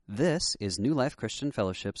This is New Life Christian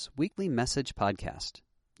Fellowship's weekly message podcast.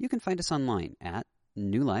 You can find us online at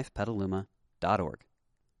newlifepetaluma.org.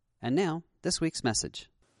 And now, this week's message.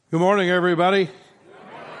 Good morning, everybody. Good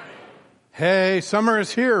morning. Hey, summer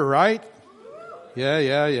is here, right?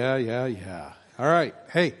 Yeah. All right.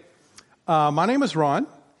 Hey, my name is Ron,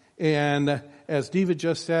 and as David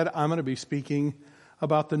just said, I'm going to be speaking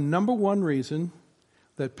about the number one reason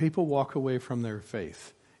that people walk away from their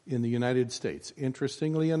faith in the United States.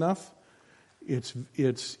 Interestingly enough,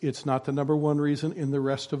 it's not the number one reason in the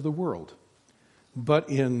rest of the world. But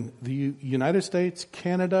in the United States,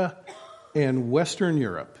 Canada, and Western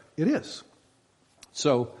Europe, it is.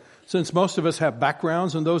 So, since most of us have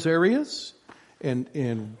backgrounds in those areas,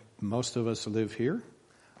 and most of us live here,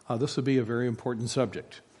 this will be a very important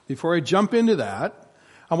subject. Before I jump into that,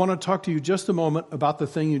 I want to talk to you just a moment about the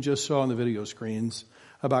thing you just saw on the video screens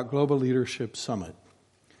about Global Leadership Summit.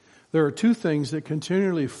 There are two things that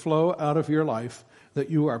continually flow out of your life that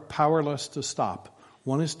you are powerless to stop.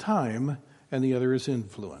 One is time, and the other is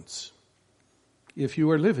influence. If you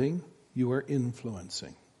are living, you are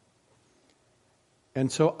influencing. And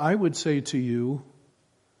so I would say to you,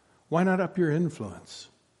 why not up your influence?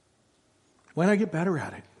 Why not get better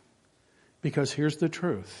at it? Because here's the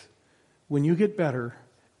truth. When you get better,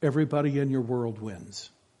 everybody in your world wins.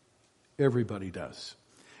 Everybody does.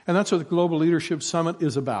 And that's what the Global Leadership Summit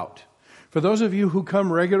is about. For those of you who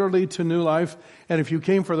come regularly to New Life, and if you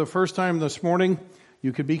came for the first time this morning,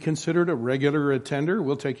 you could be considered a regular attender.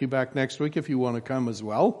 We'll take you back next week if you want to come as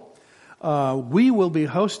well. We will be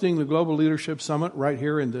hosting the Global Leadership Summit right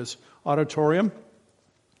here in this auditorium.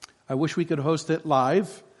 I wish we could host it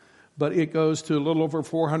live, but it goes to a little over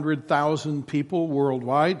 400,000 people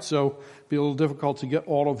worldwide, so it'll be a little difficult to get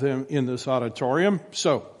all of them in this auditorium.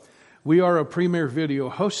 So, we are a premier video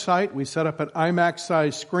host site. We set up an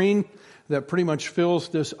IMAX-sized screen that pretty much fills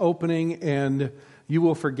this opening, and you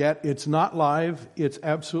will forget it's not live. It's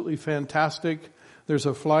absolutely fantastic. There's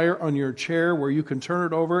a flyer on your chair where you can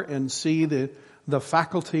turn it over and see the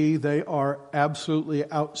faculty. They are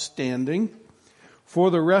absolutely outstanding. For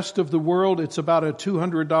the rest of the world, it's about a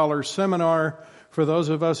 $200 seminar. For those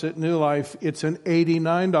of us at New Life, it's an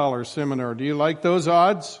 $89 seminar. Do you like those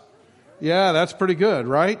odds? Yeah, that's pretty good,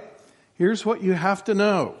 right? Here's what you have to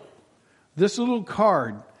know. This little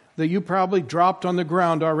card that you probably dropped on the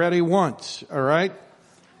ground already once, all right?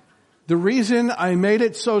 The reason I made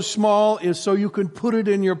it so small is so you can put it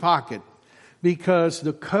in your pocket, because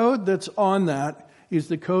the code that's on that is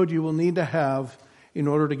the code you will need to have in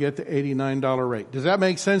order to get the $89 rate. Does that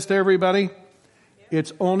make sense to everybody?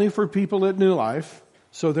 It's only for people at New Life.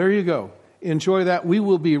 So there you go. Enjoy that. We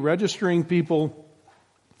will be registering people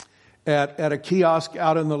at a kiosk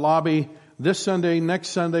out in the lobby this Sunday, next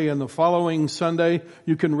Sunday, and the following Sunday.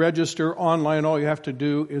 You can register online. All you have to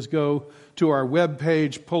do is go to our web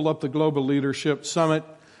page, pull up the Global Leadership Summit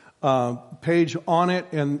page on it,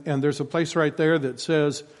 and there's a place right there that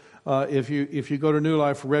says, if you go to New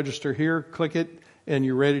Life, register here, click it, and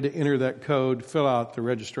you're ready to enter that code, fill out the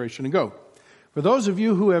registration, and go. For those of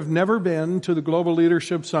you who have never been to the Global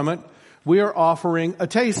Leadership Summit, we are offering a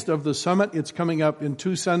taste of the summit. It's coming up in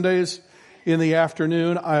 2 Sundays in the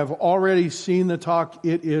afternoon. I have already seen the talk.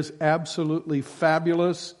 It is absolutely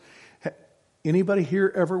fabulous. Anybody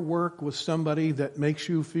here ever work with somebody that makes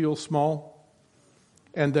you feel small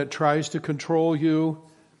and that tries to control you?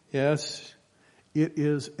 Yes. It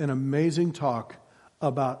is an amazing talk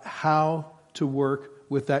about how to work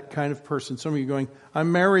with that kind of person. Some of you are going,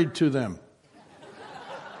 I'm married to them.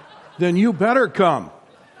 Then you better come.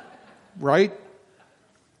 Right?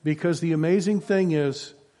 Because the amazing thing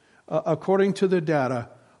is, according to the data,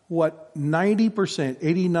 what 90%,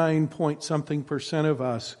 89 point something percent of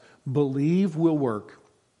us believe will work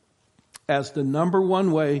as the number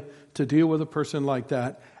one way to deal with a person like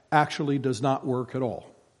that actually does not work at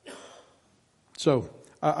all. So,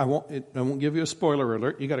 I won't give you a spoiler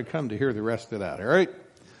alert. You got to come to hear the rest of that, all right?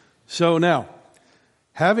 So now,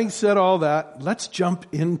 having said all that, let's jump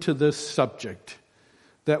into this subject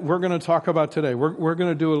that we're going to talk about today. We're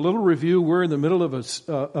going to do a little review. We're in the middle of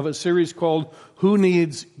a series called Who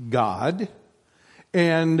Needs God?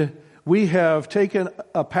 And we have taken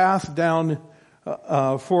a path down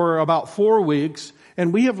for about 4 weeks,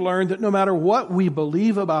 and we have learned that no matter what we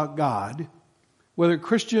believe about God, whether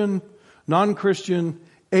Christian, non-Christian,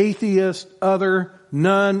 atheist, other,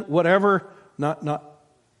 none, whatever, not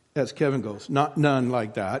as Kevin goes, not none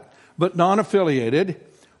like that, but non-affiliated,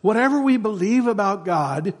 whatever we believe about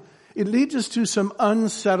God, it leads us to some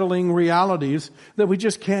unsettling realities that we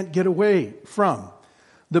just can't get away from.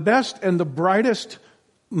 The best and the brightest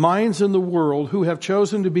minds in the world who have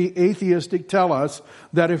chosen to be atheistic tell us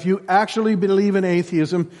that if you actually believe in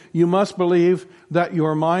atheism, you must believe that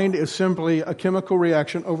your mind is simply a chemical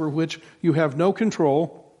reaction over which you have no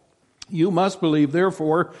control. You must believe,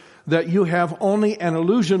 therefore, that you have only an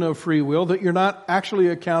illusion of free will, that you're not actually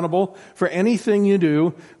accountable for anything you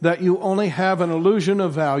do, that you only have an illusion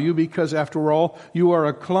of value because, after all, you are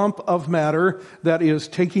a clump of matter that is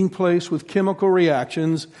taking place with chemical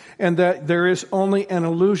reactions, and that there is only an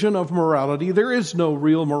illusion of morality. There is no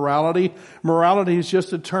real morality. Morality is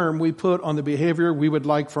just a term we put on the behavior we would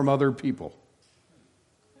like from other people.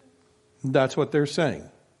 That's what they're saying.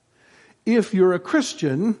 If you're a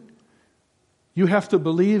Christian, you have to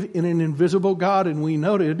believe in an invisible God, and we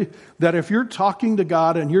noted that if you're talking to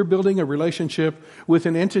God and you're building a relationship with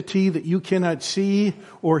an entity that you cannot see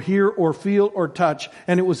or hear or feel or touch,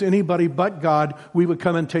 and it was anybody but God, we would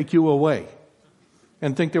come and take you away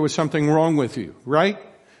and think there was something wrong with you, right?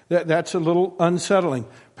 That's a little unsettling.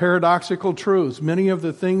 Paradoxical truths. Many of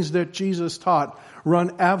the things that Jesus taught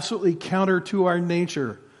run absolutely counter to our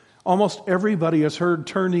nature. Almost everybody has heard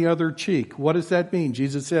turn the other cheek. What does that mean?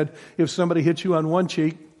 Jesus said, if somebody hits you on one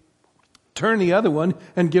cheek, turn the other one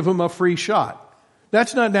and give them a free shot.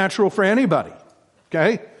 That's not natural for anybody.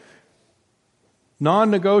 Okay?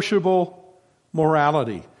 Non-negotiable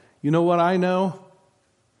morality. You know what I know?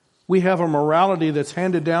 We have a morality that's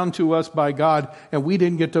handed down to us by God, and we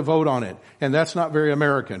didn't get to vote on it. And that's not very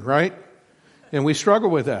American, right? And we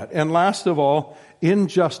struggle with that. And last of all,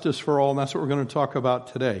 injustice for all, and that's what we're going to talk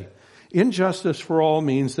about today. Injustice for all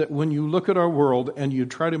means that when you look at our world and you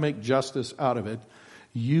try to make justice out of it,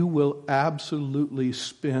 you will absolutely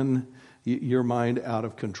spin your mind out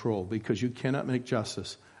of control, because you cannot make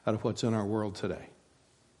justice out of what's in our world today.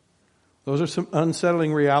 Those are some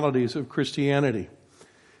unsettling realities of Christianity.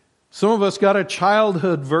 Some of us got a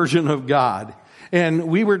childhood version of God. And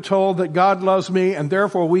we were told that God loves me, and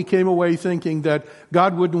therefore we came away thinking that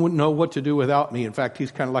God wouldn't know what to do without me. In fact,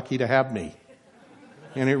 He's kind of lucky to have me.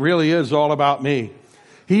 And it really is all about me.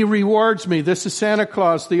 He rewards me. This is Santa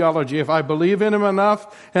Claus theology. If I believe in Him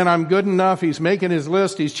enough and I'm good enough, He's making His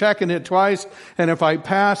list, He's checking it twice, and if I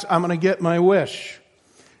pass, I'm going to get my wish.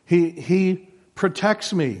 He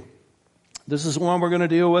protects me. This is one we're going to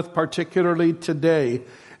deal with particularly today.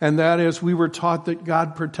 And that is, we were taught that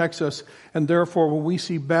God protects us. And therefore, when we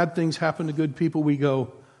see bad things happen to good people, we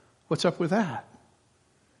go, what's up with that?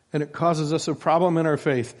 And it causes us a problem in our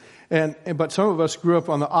faith. But some of us grew up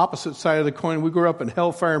on the opposite side of the coin. We grew up in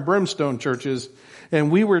hellfire and brimstone churches.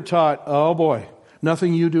 And we were taught, oh boy,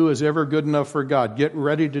 nothing you do is ever good enough for God. Get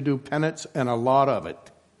ready to do penance, and a lot of it.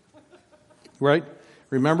 Right?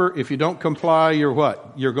 Remember, if you don't comply, you're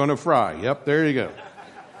what? You're going to fry. Yep, there you go.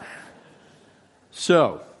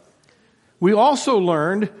 So, we also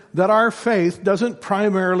learned that our faith doesn't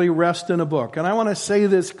primarily rest in a book. And I want to say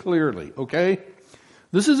this clearly, okay?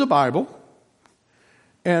 This is a Bible,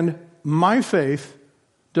 and my faith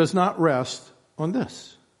does not rest on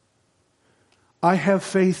this. I have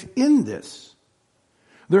faith in this.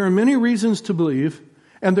 There are many reasons to believe,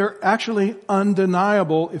 and they're actually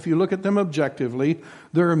undeniable if you look at them objectively.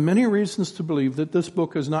 There are many reasons to believe that this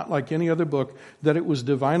book is not like any other book, that it was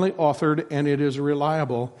divinely authored and it is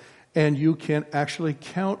reliable, and you can actually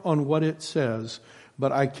count on what it says.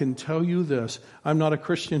 But I can tell you this, I'm not a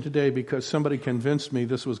Christian today because somebody convinced me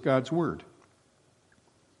this was God's Word.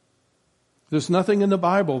 There's nothing in the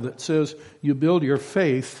Bible that says you build your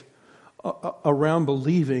faith around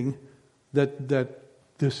believing that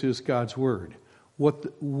this is God's Word.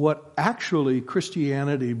 What actually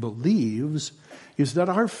Christianity believes is that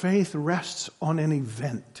our faith rests on an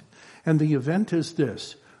event. And the event is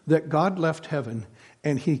this, that God left heaven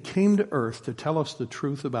and He came to earth to tell us the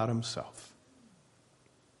truth about Himself.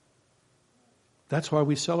 That's why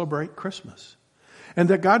we celebrate Christmas. And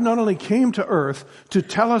that God not only came to earth to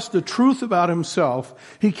tell us the truth about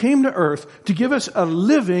Himself, He came to earth to give us a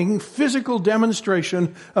living, physical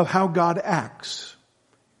demonstration of how God acts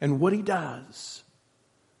and what He does.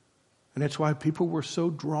 And that's why people were so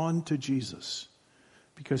drawn to Jesus,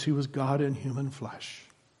 because He was God in human flesh.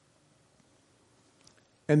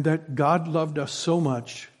 And that God loved us so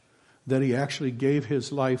much that He actually gave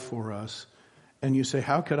His life for us. And you say,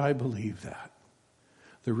 how could I believe that?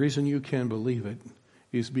 The reason you can believe it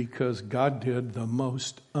is because God did the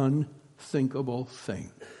most unthinkable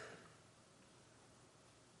thing.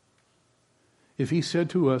 If He said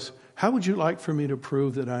to us, how would you like for me to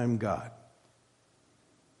prove that I am God?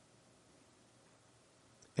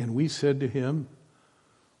 And we said to Him,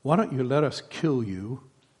 why don't you let us kill you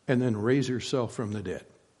and then raise yourself from the dead?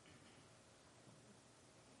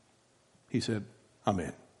 He said,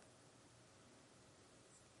 Amen.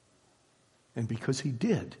 And because he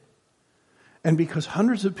did. And because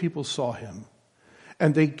hundreds of people saw him.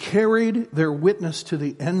 And they carried their witness to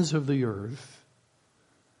the ends of the earth.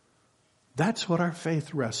 That's what our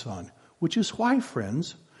faith rests on. Which is why,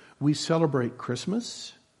 friends, we celebrate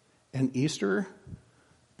Christmas and Easter,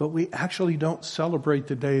 but we actually don't celebrate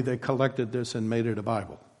the day they collected this and made it a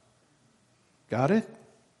Bible. Got it?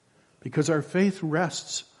 Because our faith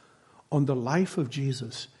rests on the life of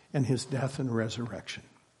Jesus and his death and resurrection.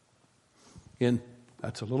 And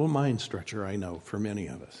that's a little mind stretcher, I know, for many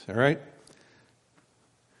of us. All right?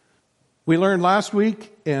 We learned last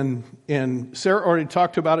week, and Sarah already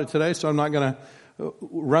talked about it today, so I'm not going to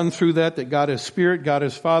run through that God is Spirit, God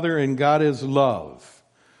is Father, and God is love.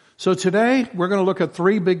 So today, we're going to look at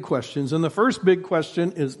three big questions. And the first big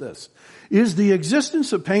question is this. Is the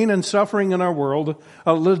existence of pain and suffering in our world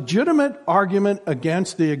a legitimate argument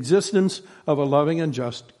against the existence of a loving and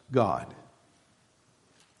just God?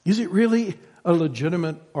 Is it really a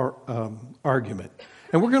legitimate argument?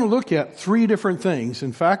 And we're going to look at three different things.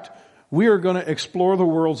 In fact, we are going to explore the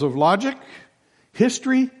worlds of logic,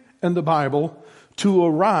 history, and the Bible to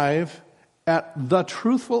arrive at the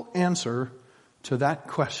truthful answer to that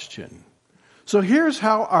question. So here's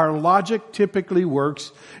how our logic typically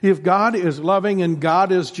works. If God is loving and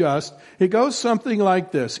God is just, it goes something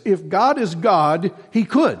like this. If God is God, he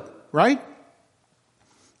could, right?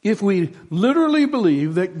 If we literally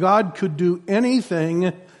believe that God could do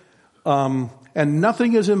anything, and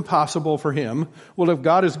nothing is impossible for him, well, if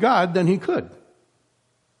God is God, then he could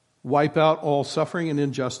wipe out all suffering and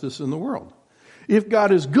injustice in the world. If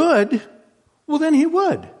God is good, well, then he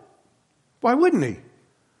would. Why wouldn't he?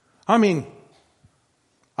 I mean,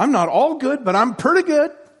 I'm not all good, but I'm pretty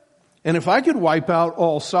good. And if I could wipe out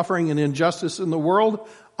all suffering and injustice in the world,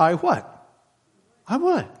 I what? I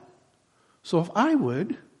would. So if I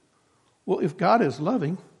would, well, if God is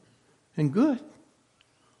loving and good,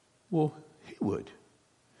 well, he would.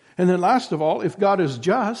 And then last of all, if God is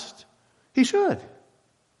just, he should.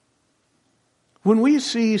 When we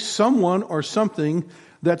see someone or something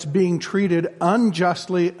that's being treated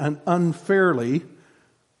unjustly and unfairly,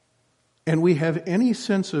 and we have any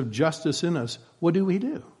sense of justice in us, what do?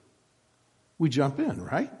 We jump in,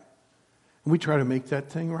 right? And we try to make that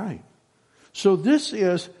thing right. So this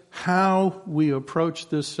is how we approach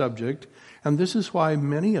this subject, and this is why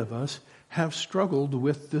many of us have struggled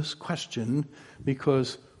with this question,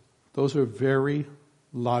 because those are very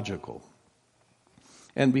logical.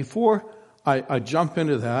 And before I jump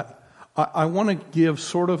into that, I want to give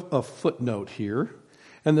sort of a footnote here.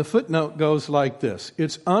 And the footnote goes like this.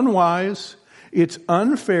 It's unwise, it's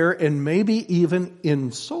unfair, and maybe even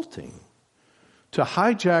insulting to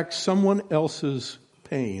hijack someone else's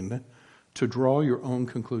pain to draw your own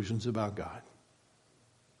conclusions about God.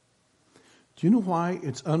 Do you know why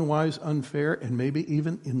it's unwise, unfair, and maybe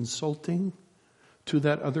even insulting to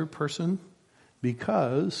that other person?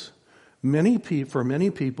 Because for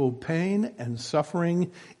many people, pain and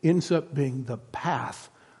suffering ends up being the path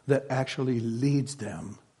that actually leads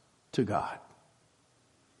them to God.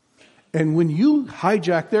 And when you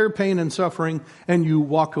hijack their pain and suffering and you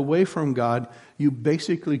walk away from God, you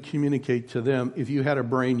basically communicate to them, if you had a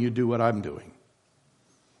brain, you'd do what I'm doing.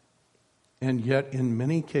 And yet, in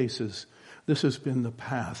many cases, this has been the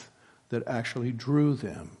path that actually drew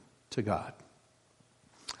them to God.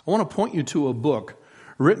 I want to point you to a book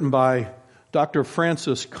written by Dr.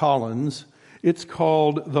 Francis Collins. It's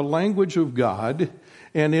called The Language of God,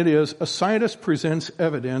 and it is A Scientist Presents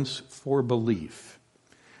Evidence for Belief.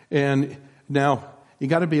 And now, you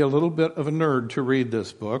got to be a little bit of a nerd to read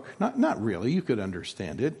this book. Not really, you could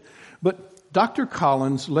understand it. But Dr.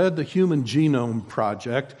 Collins led the Human Genome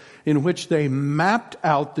Project, in which they mapped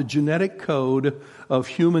out the genetic code of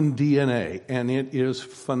human DNA, and it is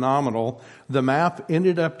phenomenal. The map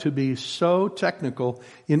ended up to be so technical.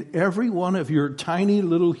 In every one of your tiny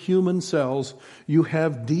little human cells, you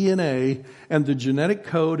have DNA, and the genetic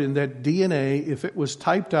code in that DNA, if it was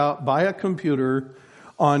typed out by a computer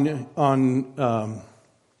at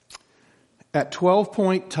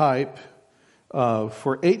 12-point type,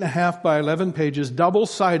 for 8.5 by 11 pages,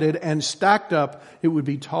 double-sided and stacked up, it would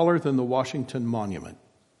be taller than the Washington Monument.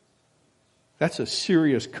 That's a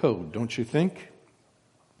serious code, don't you think?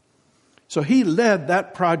 So he led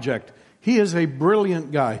that project. He is a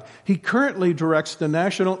brilliant guy. He currently directs the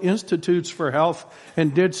National Institutes for Health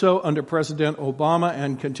and did so under President Obama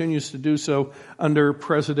and continues to do so under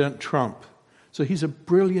President Trump. So he's a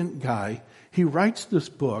brilliant guy. He writes this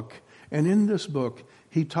book, and in this book,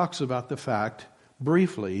 he talks about the fact,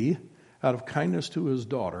 briefly, out of kindness to his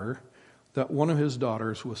daughter, that one of his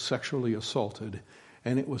daughters was sexually assaulted.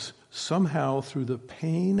 And it was somehow through the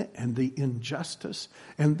pain and the injustice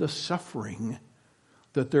and the suffering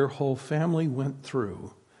that their whole family went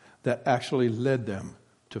through that actually led them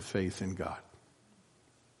to faith in God.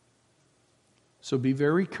 So be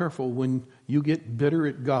very careful when you get bitter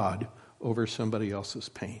at God over somebody else's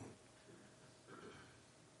pain.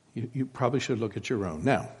 You probably should look at your own.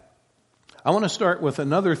 Now, I want to start with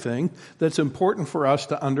another thing that's important for us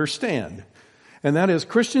to understand. And that is,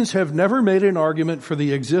 Christians have never made an argument for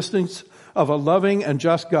the existence of a loving and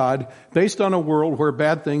just God based on a world where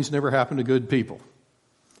bad things never happen to good people.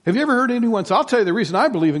 Have you ever heard anyone say, I'll tell you the reason I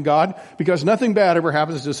believe in God, because nothing bad ever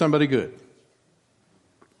happens to somebody good?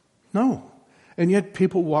 No. And yet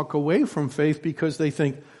people walk away from faith because they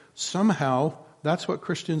think somehow that's what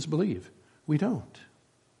Christians believe. We don't.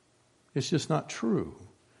 It's just not true.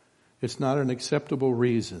 It's not an acceptable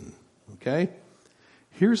reason. Okay?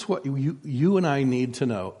 Here's what you and I need to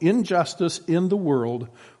know. Injustice in the world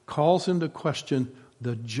calls into question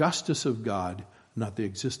the justice of God, not the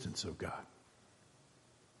existence of God.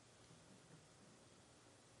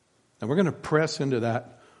 And we're going to press into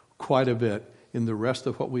that quite a bit in the rest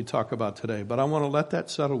of what we talk about today. But I want to let that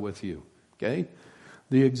settle with you. Okay?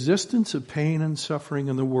 The existence of pain and suffering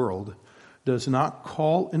in the world does not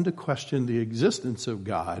call into question the existence of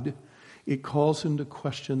God. It calls into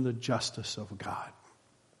question the justice of God.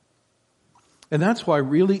 And that's why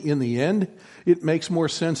really in the end, it makes more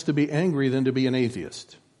sense to be angry than to be an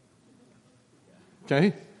atheist.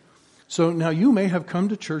 Okay? So now you may have come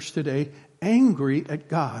to church today angry at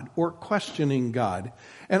God or questioning God.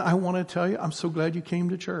 And I want to tell you, I'm so glad you came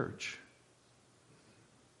to church.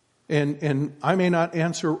 And I may not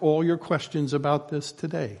answer all your questions about this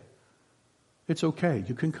today. It's okay.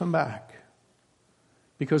 You can come back.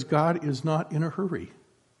 Because God is not in a hurry.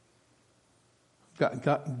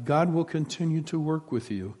 God will continue to work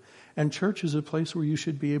with you. And church is a place where you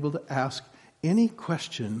should be able to ask any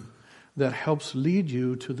question that helps lead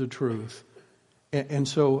you to the truth. And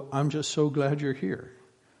so I'm just so glad you're here.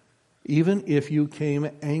 Even if you came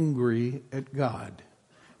angry at God.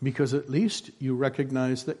 Because at least you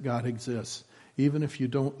recognize that God exists. Even if you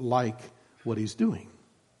don't like what He's doing.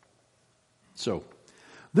 So,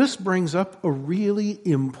 this brings up a really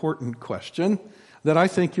important question that I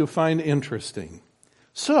think you'll find interesting.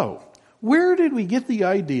 So, where did we get the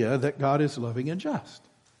idea that God is loving and just?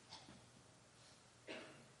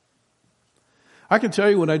 I can tell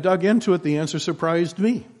you when I dug into it, the answer surprised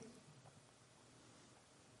me.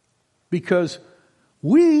 Because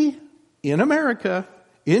we, in America,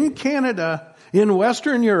 in Canada, in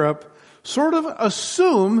Western Europe, sort of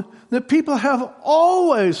assume that people have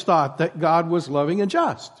always thought that God was loving and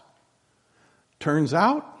just. Turns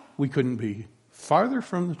out, we couldn't be farther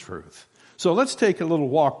from the truth. So let's take a little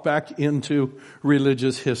walk back into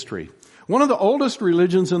religious history. One of the oldest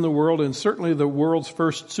religions in the world, and certainly the world's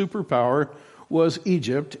first superpower, was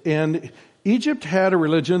Egypt. And Egypt had a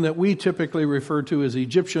religion that we typically refer to as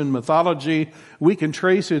Egyptian mythology. We can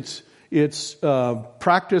trace its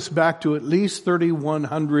practice back to at least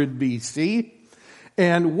 3100 BC.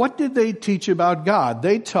 And what did they teach about God?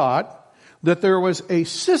 They taught that there was a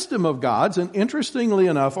system of gods, and interestingly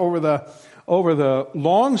enough, over the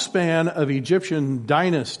long span of Egyptian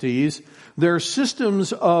dynasties, their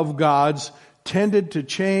systems of gods tended to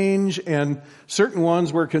change, and certain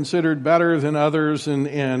ones were considered better than others,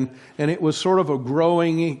 and it was sort of a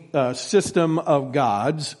growing system of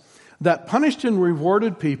gods that punished and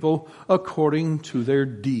rewarded people according to their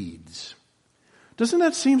deeds. Doesn't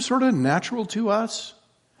that seem sort of natural to us?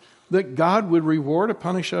 That God would reward or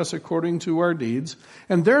punish us according to our deeds.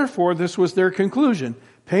 And therefore, this was their conclusion.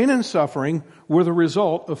 Pain and suffering were the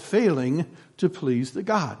result of failing to please the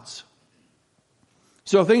gods.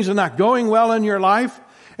 So if things are not going well in your life,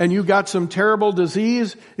 and you got some terrible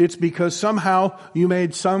disease, it's because somehow you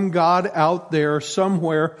made some God out there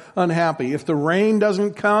somewhere unhappy. If the rain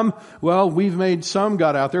doesn't come, well, we've made some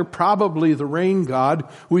God out there, probably the rain God.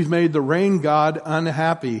 We've made the rain God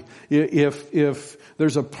unhappy. If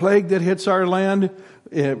there's a plague that hits our land,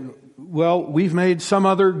 well, we've made some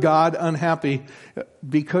other God unhappy.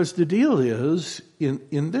 Because the deal is,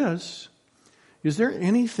 in this, is there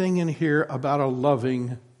anything in here about a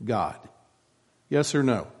loving God? Yes or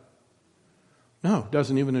no? No, it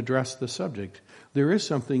doesn't even address the subject. There is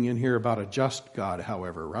something in here about a just God,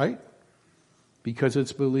 however, right? Because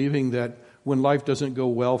it's believing that when life doesn't go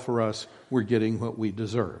well for us, we're getting what we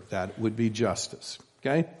deserve. That would be justice.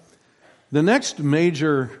 Okay? The next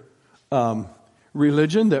major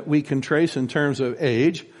religion that we can trace in terms of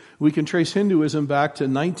age, we can trace Hinduism back to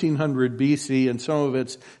 1900 BC and some of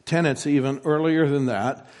its tenets even earlier than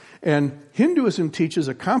that. And Hinduism teaches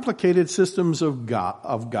a complicated systems of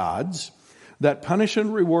gods that punish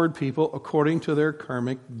and reward people according to their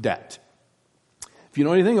karmic debt. If you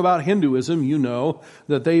know anything about Hinduism, you know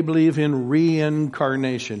that they believe in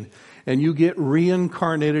reincarnation. And you get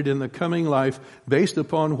reincarnated in the coming life based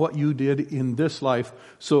upon what you did in this life.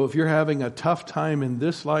 So if you're having a tough time in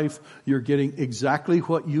this life, you're getting exactly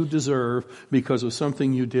what you deserve because of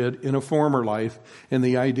something you did in a former life. And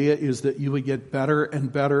the idea is that you would get better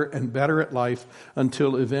and better and better at life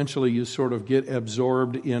until eventually you sort of get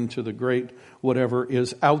absorbed into the great whatever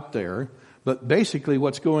is out there. But basically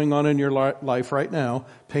what's going on in your life right now,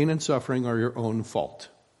 pain and suffering are your own fault.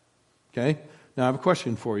 Okay? Now I have a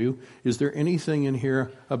question for you. Is there anything in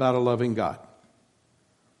here about a loving God?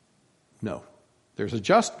 No. There's a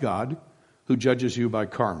just God who judges you by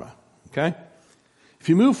karma. Okay? If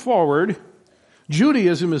you move forward,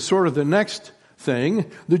 Judaism is sort of the next thing.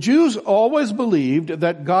 The Jews always believed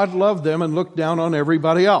that God loved them and looked down on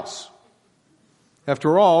everybody else.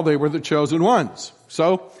 After all, they were the chosen ones.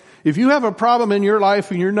 So, if you have a problem in your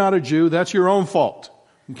life and you're not a Jew, that's your own fault.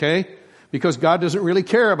 Okay? Because God doesn't really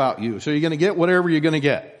care about you. So you're going to get whatever you're going to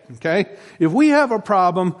get. Okay? If we have a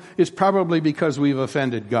problem, it's probably because we've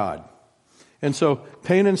offended God. And so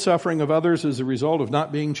pain and suffering of others is a result of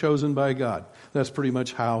not being chosen by God. That's pretty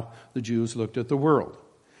much how the Jews looked at the world.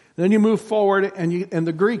 Then you move forward and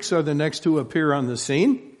the Greeks are the next to appear on the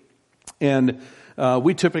scene. And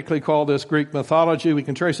we typically call this Greek mythology. We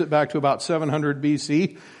can trace it back to about 700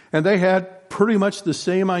 BC. And they had pretty much the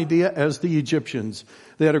same idea as the Egyptians.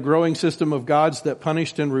 They had a growing system of gods that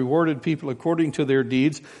punished and rewarded people according to their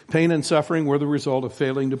deeds. Pain and suffering were the result of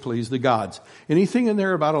failing to please the gods. Anything in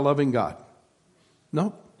there about a loving God?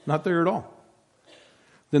 No, not there at all.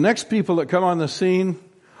 The next people that come on the scene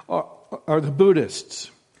are the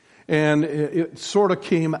Buddhists. And it sort of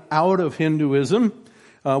came out of Hinduism.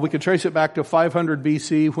 We could trace it back to 500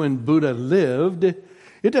 BC when Buddha lived.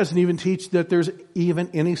 It doesn't even teach that there's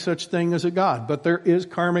even any such thing as a God, but there is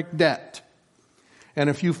karmic debt.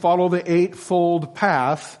 And if you follow the eightfold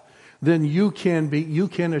path, then you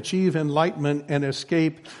can achieve enlightenment and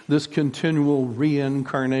escape this continual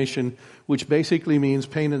reincarnation, which basically means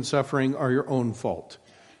pain and suffering are your own fault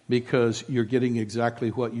because you're getting exactly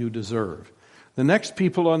what you deserve. The next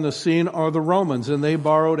people on the scene are the Romans, and they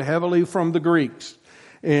borrowed heavily from the Greeks.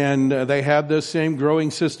 And they had this same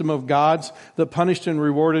growing system of gods that punished and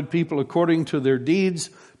rewarded people according to their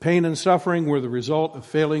deeds. Pain and suffering were the result of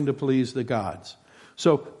failing to please the gods.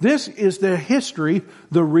 So this is the history,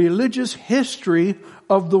 the religious history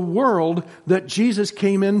of the world that Jesus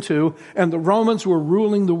came into, and the Romans were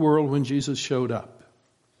ruling the world when Jesus showed up.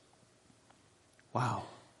 Wow.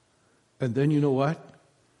 And then you know what?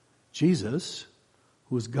 Jesus,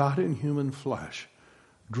 who was God in human flesh,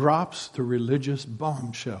 drops the religious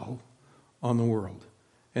bombshell on the world.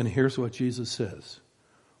 And here's what Jesus says.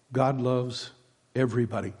 God loves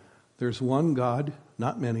everybody. There's one God,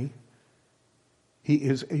 not many. He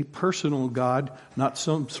is a personal God, not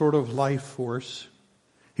some sort of life force.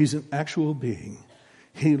 He's an actual being.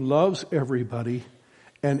 He loves everybody,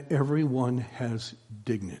 and everyone has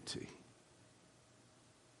dignity.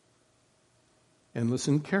 And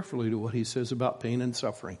listen carefully to what he says about pain and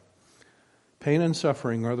suffering. Pain and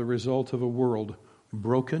suffering are the result of a world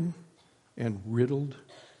broken and riddled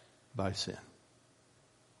by sin.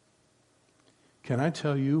 Can I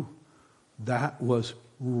tell you, that was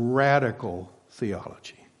radical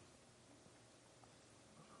theology.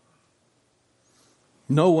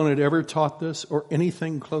 No one had ever taught this or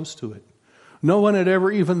anything close to it. No one had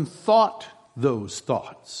ever even thought those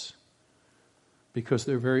thoughts because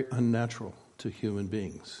they're very unnatural to human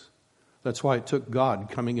beings. That's why it took God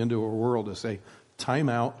coming into our world to say, time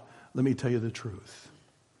out, let me tell you the truth.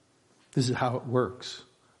 This is how it works.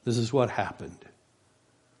 This is what happened.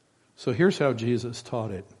 So here's how Jesus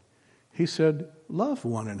taught it. He said, love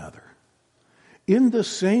one another in the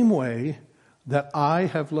same way that I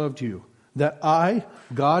have loved you. That I,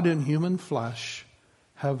 God in human flesh,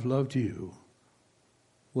 have loved you.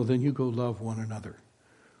 Well, then you go love one another.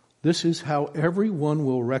 This is how everyone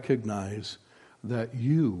will recognize that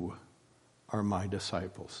you are my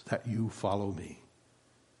disciples, that you follow me.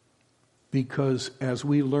 Because as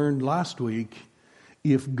we learned last week,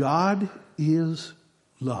 if God is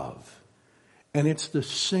love, and it's the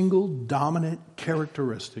single dominant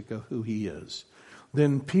characteristic of who he is,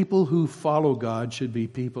 then people who follow God should be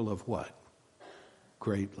people of what?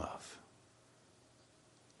 Great love.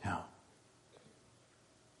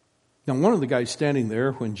 Now, one of the guys standing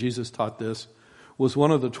there when Jesus taught this was one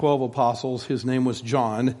of the 12 apostles. His name was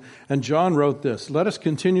John. And John wrote this, let us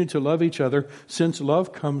continue to love each other since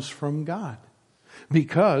love comes from God.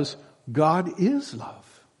 because God is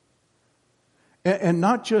love. And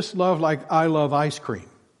not just love like I love ice cream.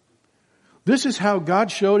 This is how God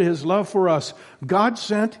showed His love for us. God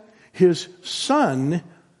sent His Son,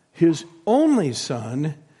 His only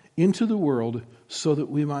Son, into the world so that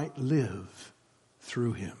we might live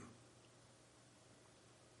through Him.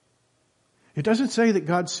 It doesn't say that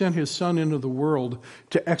God sent His Son into the world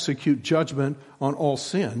to execute judgment on all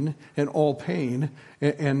sin and all pain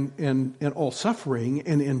and all suffering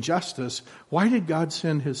and injustice. Why did God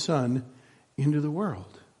send His Son into the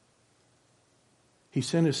world? He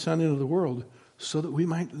sent His Son into the world so that we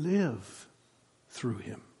might live through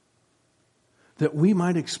Him. That we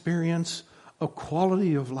might experience a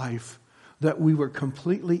quality of life that we were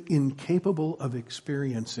completely incapable of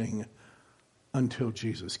experiencing until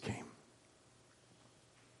Jesus came.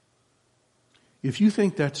 If you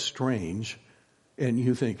think that's strange, and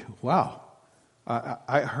you think, wow,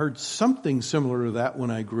 I heard something similar to that when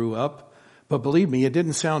I grew up, but believe me, it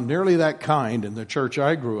didn't sound nearly that kind in the church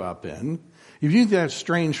I grew up in. If you think that's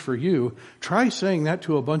strange for you, try saying that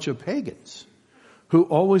to a bunch of pagans who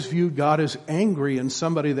always viewed God as angry and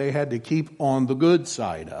somebody they had to keep on the good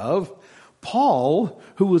side of. Paul,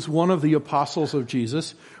 who was one of the apostles of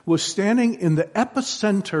Jesus, was standing in the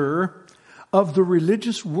epicenter of the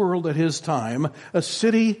religious world at his time, a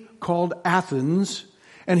city called Athens,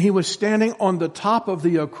 and he was standing on the top of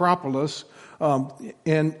the Acropolis,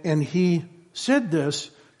 and he said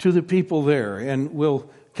this to the people there, and we'll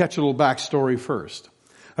catch a little backstory first.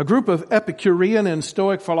 A group of Epicurean and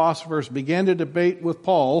Stoic philosophers began to debate with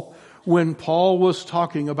Paul when Paul was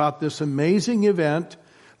talking about this amazing event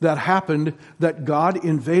that happened, that God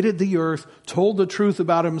invaded the earth, told the truth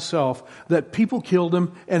about Himself, that people killed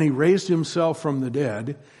Him, and He raised Himself from the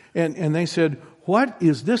dead. And they said, what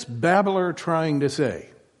is this babbler trying to say?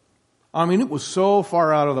 I mean, it was so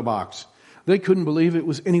far out of the box. They couldn't believe it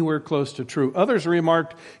was anywhere close to true. Others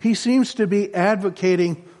remarked, he seems to be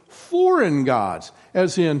advocating foreign gods,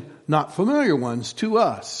 as in not familiar ones to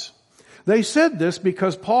us. They said this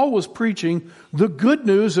because Paul was preaching the good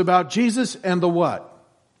news about Jesus and the what?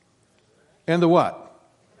 And the what?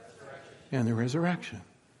 And the resurrection.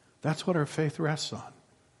 That's what our faith rests on.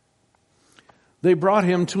 They brought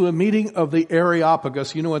him to a meeting of the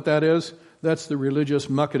Areopagus. You know what that is? That's the religious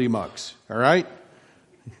muckety-mucks. All right?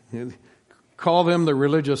 Call them the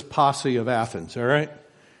religious posse of Athens. All right?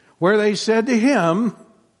 Where they said to him,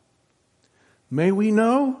 may we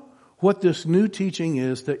know what this new teaching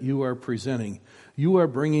is that you are presenting? You are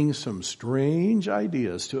bringing some strange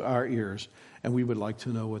ideas to our ears, and we would like to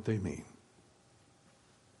know what they mean.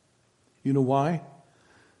 You know why?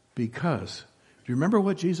 Because, do you remember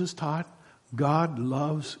what Jesus taught? God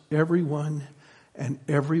loves everyone, and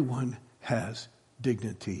everyone has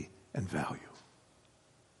dignity and value.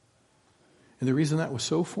 And the reason that was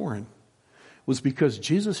so foreign was because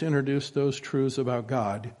Jesus introduced those truths about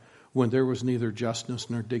God when there was neither justice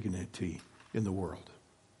nor dignity in the world.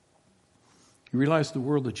 You realize the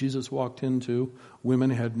world that Jesus walked into,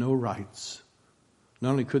 women had no rights.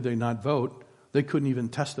 Not only could they not vote, they couldn't even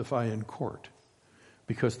testify in court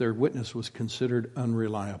because their witness was considered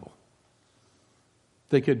unreliable.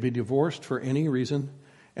 They could be divorced for any reason,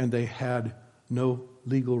 and they had no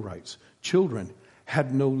legal rights. Children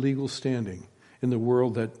had no legal standing in the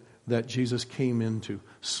world that Jesus came into.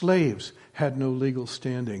 Slaves had no legal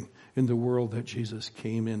standing in the world that Jesus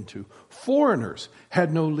came into. Foreigners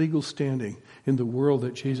had no legal standing in the world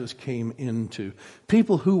that Jesus came into.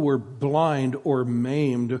 People who were blind or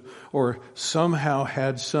maimed or somehow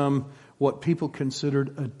had some, what people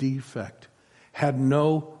considered a defect, had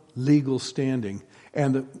no legal standing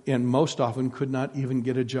and most often could not even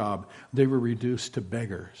get a job. They were reduced to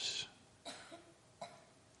beggars.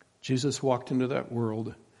 Jesus walked into that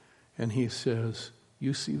world and He says,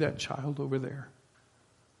 you see that child over there?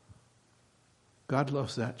 God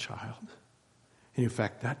loves that child. And in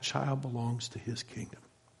fact, that child belongs to His kingdom.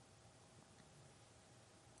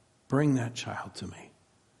 Bring that child to me.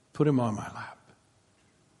 Put him on my lap.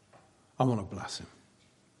 I want to bless him.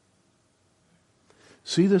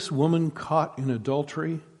 See this woman caught in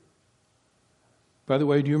adultery? By the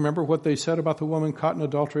way, do you remember what they said about the woman caught in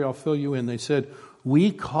adultery? I'll fill you in. They said,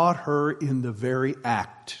 we caught her in the very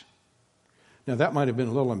act. Now that might have been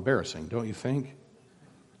a little embarrassing, don't you think?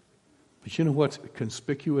 But you know what's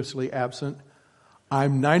conspicuously absent?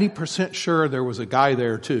 I'm 90% sure there was a guy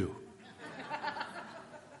there too.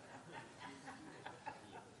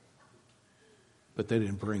 But they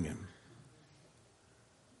didn't bring him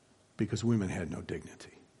because women had no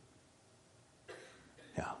dignity.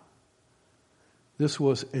 Yeah. This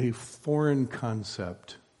was a foreign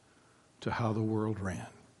concept to how the world ran.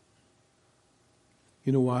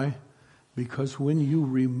 You know why? Because when you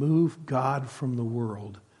remove God from the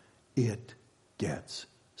world, it gets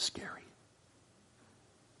scary.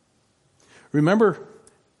 Remember,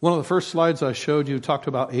 one of the first slides I showed you talked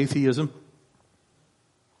about atheism.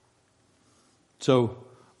 So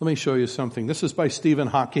let me show you something. This is by Stephen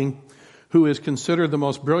Hawking, who is considered the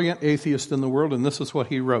most brilliant atheist in the world, and this is what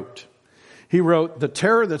he wrote. He wrote, "The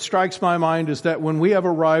terror that strikes my mind is that when we have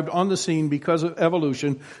arrived on the scene because of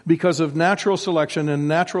evolution, because of natural selection, and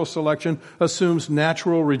natural selection assumes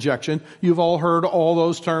natural rejection." You've all heard all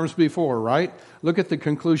those terms before, right? Look at the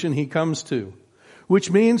conclusion he comes to.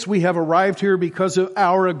 "Which means we have arrived here because of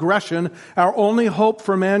our aggression. Our only hope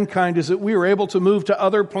for mankind is that we are able to move to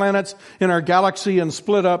other planets in our galaxy and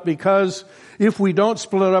split up, because if we don't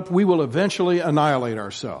split up, we will eventually annihilate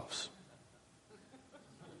ourselves."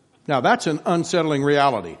 Now, that's an unsettling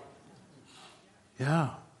reality.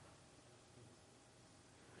 Yeah.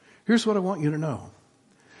 Here's what I want you to know.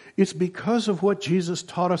 It's because of what Jesus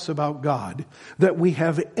taught us about God that we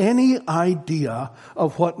have any idea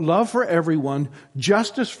of what love for everyone,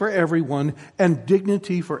 justice for everyone, and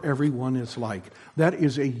dignity for everyone is like. That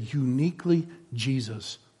is a uniquely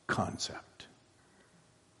Jesus concept.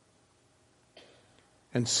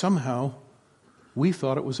 And somehow, we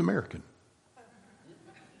thought it was American.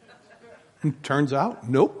 And turns out,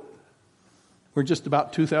 nope. We're just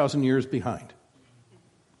about 2,000 years behind.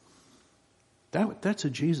 That's a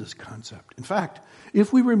Jesus concept. In fact,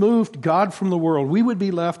 if we removed God from the world, we would be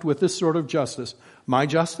left with this sort of justice. My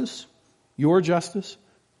justice, your justice,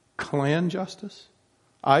 clan justice,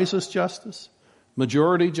 ISIS justice,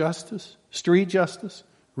 majority justice, street justice,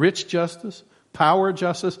 rich justice, power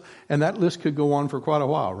justice, and that list could go on for quite a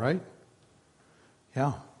while, right?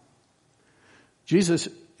 Yeah. Jesus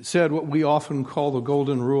said what we often call the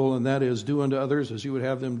golden rule, and that is, do unto others as you would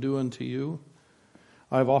have them do unto you.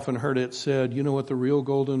 I've often heard it said, you know what the real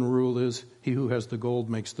golden rule is? He who has the gold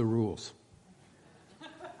makes the rules.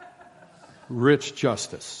 Rich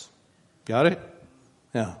justice. Got it?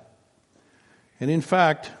 Yeah. And in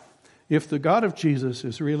fact, if the God of Jesus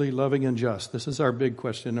is really loving and just, this is our big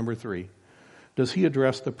question, number 3. Does he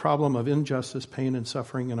address the problem of injustice, pain, and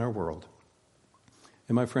suffering in our world?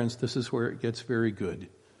 And my friends, this is where it gets very good.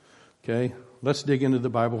 Okay, let's dig into the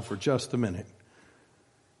Bible for just a minute.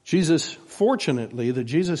 Jesus, fortunately, the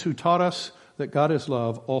Jesus who taught us that God is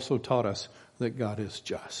love also taught us that God is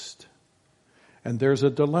just. And there's a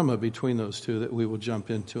dilemma between those two that we will jump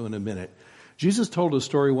into in a minute. Jesus told a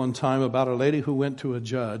story one time about a lady who went to a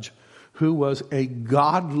judge who was a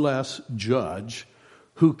godless judge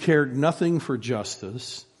who cared nothing for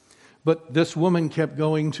justice. But this woman kept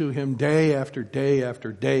going to him day after day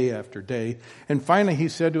after day after day. And finally he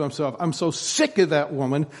said to himself, I'm so sick of that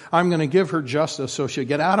woman, I'm going to give her justice so she'll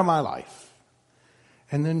get out of my life.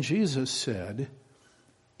 And then Jesus said,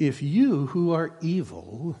 if you who are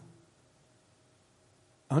evil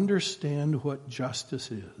understand what justice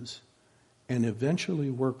is and eventually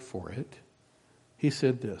work for it, he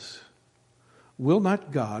said this, will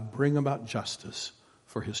not God bring about justice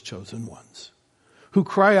for his chosen ones, who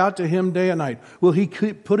cry out to him day and night? Will he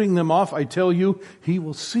keep putting them off? I tell you, he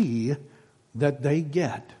will see that they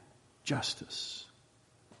get justice.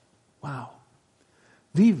 Wow.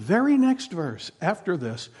 The very next verse after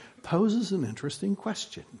this poses an interesting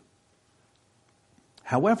question.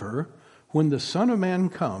 However, when the Son of Man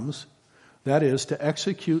comes, that is, to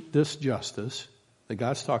execute this justice that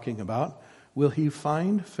God's talking about, will he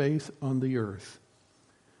find faith on the earth?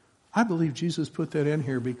 I believe Jesus put that in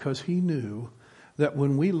here because he knew that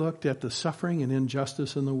when we looked at the suffering and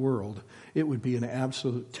injustice in the world, it would be an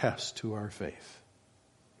absolute test to our faith.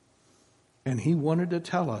 And he wanted to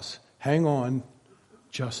tell us, hang on,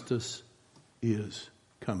 justice is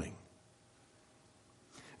coming.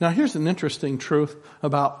 Now here's an interesting truth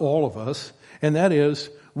about all of us, and that is,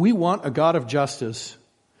 we want a God of justice,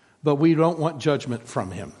 but we don't want judgment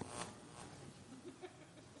from him.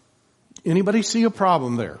 Anybody see a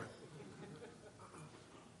problem there?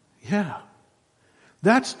 Yeah.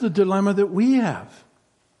 That's the dilemma that we have.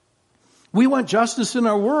 We want justice in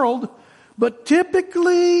our world, but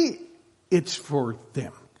typically it's for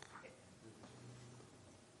them.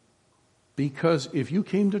 Because if you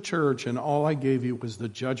came to church and all I gave you was the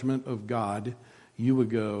judgment of God, you would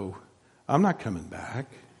go, I'm not coming back.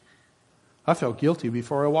 I felt guilty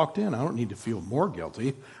before I walked in. I don't need to feel more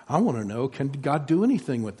guilty. I want to know, can God do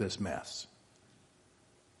anything with this mess?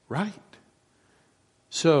 Right?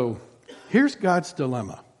 So, here's God's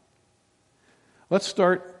dilemma. Let's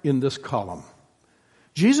start in this column.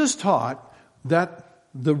 Jesus taught that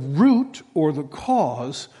the root or the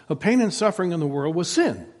cause of pain and suffering in the world was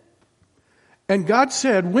sin. And God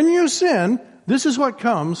said, when you sin, This is what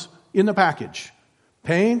comes in the package: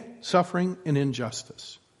 pain, suffering, and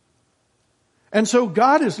injustice. And so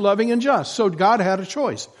God is loving and just. So God had a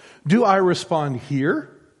choice. Do I respond here,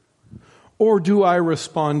 or do I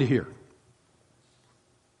respond here?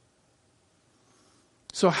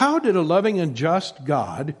 So how did a loving and just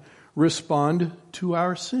God respond to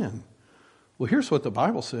our sin? Well, here's what the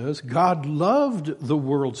Bible says. God loved the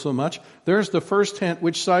world so much. There's the first hint.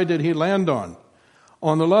 Which side did he land on?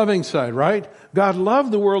 On the loving side, right? God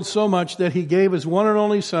loved the world so much that he gave his one and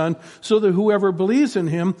only Son, so that whoever believes in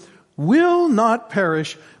him will not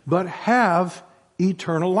perish, but have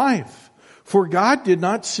eternal life. For God did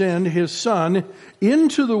not send his Son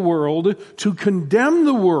into the world to condemn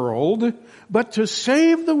the world, but to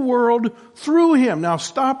save the world through him. Now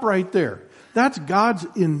stop right there. That's God's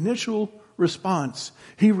initial response.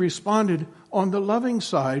 He responded on the loving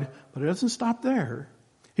side, but it doesn't stop there.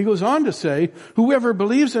 He goes on to say, whoever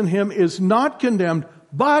believes in him is not condemned,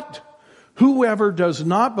 but whoever does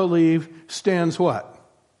not believe stands what?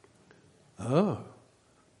 Oh,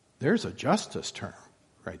 there's a justice term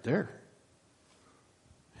right there.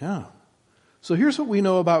 Yeah. So here's what we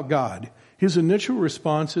know about God. His initial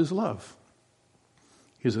response is love.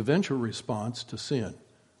 His eventual response to sin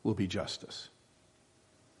will be justice.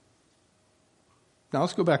 Now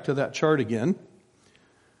let's go back to that chart again.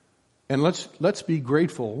 And let's be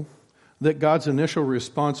grateful that God's initial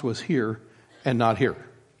response was here and not here.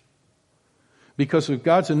 Because if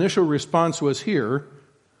God's initial response was here,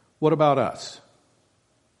 what about us?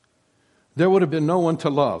 There would have been no one to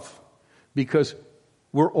love, because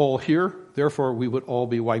we're all here, therefore we would all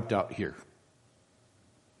be wiped out here.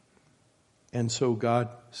 And so God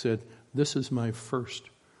said, this is my first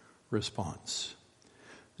response.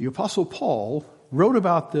 The Apostle Paul wrote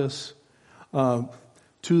about this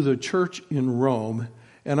to the church in Rome,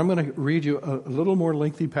 and I'm going to read you a little more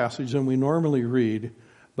lengthy passage than we normally read,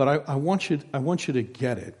 but I want you to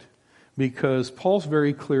get it, because Paul's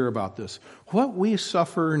very clear about this. What we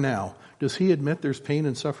suffer now, does he admit there's pain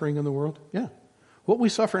and suffering in the world? Yeah. What we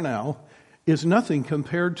suffer now is nothing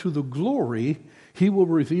compared to the glory he will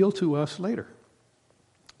reveal to us later.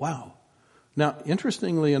 Wow. Now,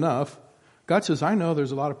 interestingly enough, God says, I know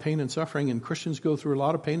there's a lot of pain and suffering, and Christians go through a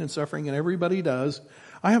lot of pain and suffering, and everybody does.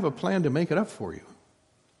 I have a plan to make it up for you.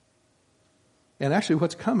 And actually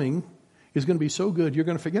what's coming is going to be so good, you're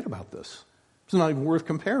going to forget about this. It's not even worth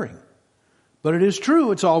comparing. But it is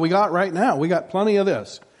true. It's all we got right now. We got plenty of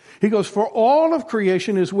this. He goes, for all of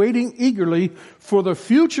creation is waiting eagerly for the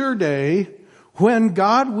future day when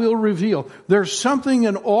God will reveal. There's something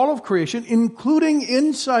in all of creation, including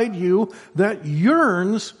inside you, that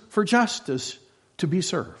yearns for justice to be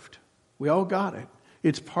served. We all got it.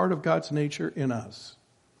 It's part of God's nature in us.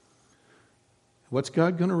 What's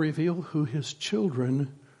God going to reveal? Who his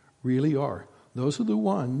children really are. Those are the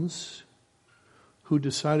ones who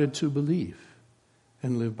decided to believe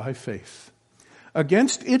and live by faith.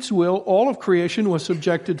 Against its will, all of creation was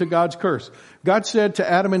subjected to God's curse. God said to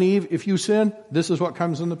Adam and Eve, if you sin, this is what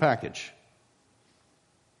comes in the package.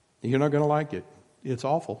 You're not going to like it. It's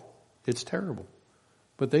awful. It's terrible.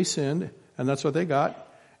 But they sinned, and that's what they got.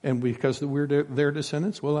 And because we're their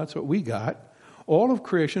descendants, well, that's what we got. All of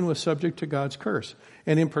creation was subject to God's curse.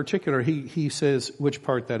 And in particular, he says which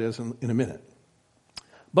part that is in a minute.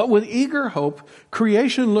 But with eager hope,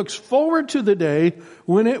 creation looks forward to the day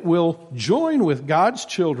when it will join with God's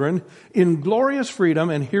children in glorious freedom.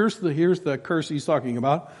 And here's the curse he's talking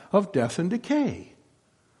about, of death and decay.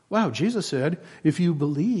 Wow, Jesus said, if you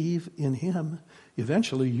believe in him,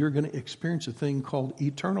 eventually you're going to experience a thing called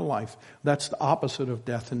eternal life. That's the opposite of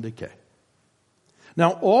death and decay.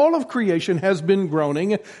 Now, all of creation has been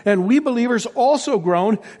groaning, and we believers also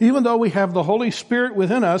groan, even though we have the Holy Spirit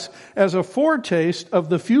within us as a foretaste of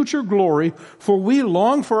the future glory, for we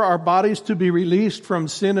long for our bodies to be released from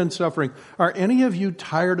sin and suffering. Are any of you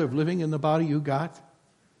tired of living in the body you got?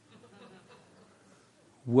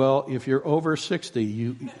 Well, if you're over 60,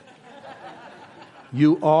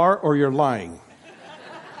 you are, or you're lying.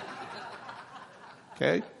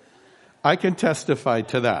 Okay? I can testify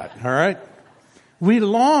to that, all right? We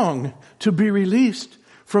long to be released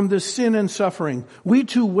from the sin and suffering. We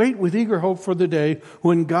too wait with eager hope for the day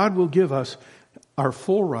when God will give us our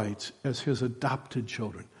full rights as his adopted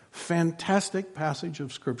children. Fantastic passage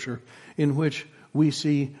of Scripture in which we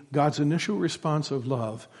see God's initial response of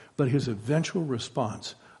love, but his eventual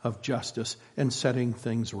response of justice and setting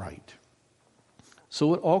things right.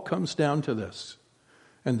 So it all comes down to this.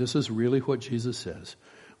 And this is really what Jesus says.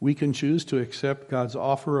 We can choose to accept God's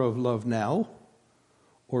offer of love now,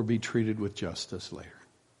 or be treated with justice later.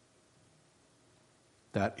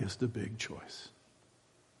 That is the big choice.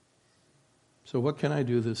 So what can I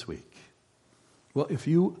do this week? Well, if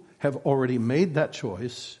you have already made that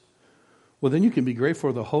choice, well, then you can be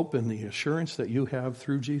grateful for the hope and the assurance that you have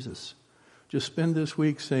through Jesus. Just spend this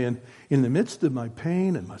week saying, in the midst of my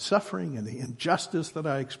pain and my suffering and the injustice that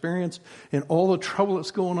I experience and all the trouble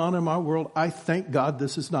that's going on in my world, I thank God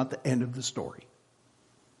this is not the end of the story.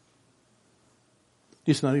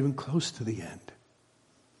 It's not even close to the end.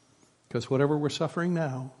 Because whatever we're suffering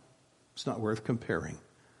now, it's not worth comparing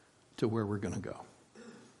to where we're going to go.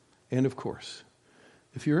 And of course,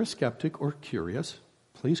 if you're a skeptic or curious,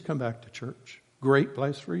 please come back to church. Great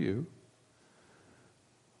place for you.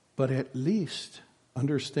 But at least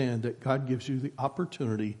understand that God gives you the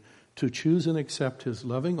opportunity to choose and accept his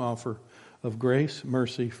loving offer of grace,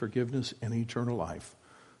 mercy, forgiveness, and eternal life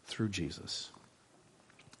through Jesus.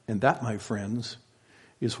 And that, my friends,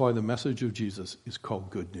 is why the message of Jesus is called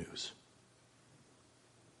good news.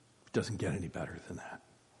 It doesn't get any better than that.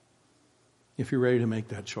 If you're ready to make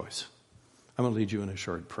that choice, I'm going to lead you in a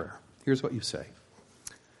short prayer. Here's what you say.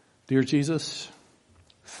 Dear Jesus,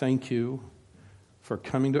 thank you for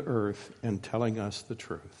coming to earth and telling us the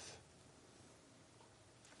truth.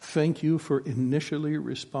 Thank you for initially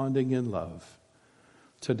responding in love.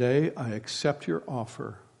 Today, I accept your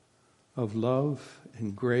offer of love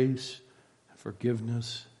and grace,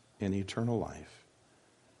 forgiveness, and eternal life.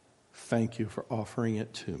 Thank you for offering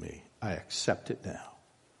it to me. I accept it now.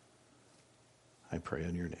 I pray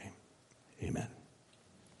in your name. Amen.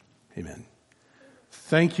 Amen.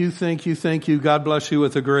 Thank you, thank you, thank you. God bless you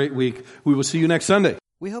with a great week. We will see you next Sunday.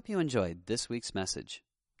 We hope you enjoyed this week's message.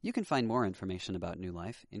 You can find more information about New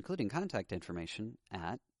Life, including contact information,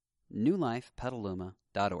 at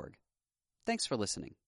newlifepetaluma.org. Thanks for listening.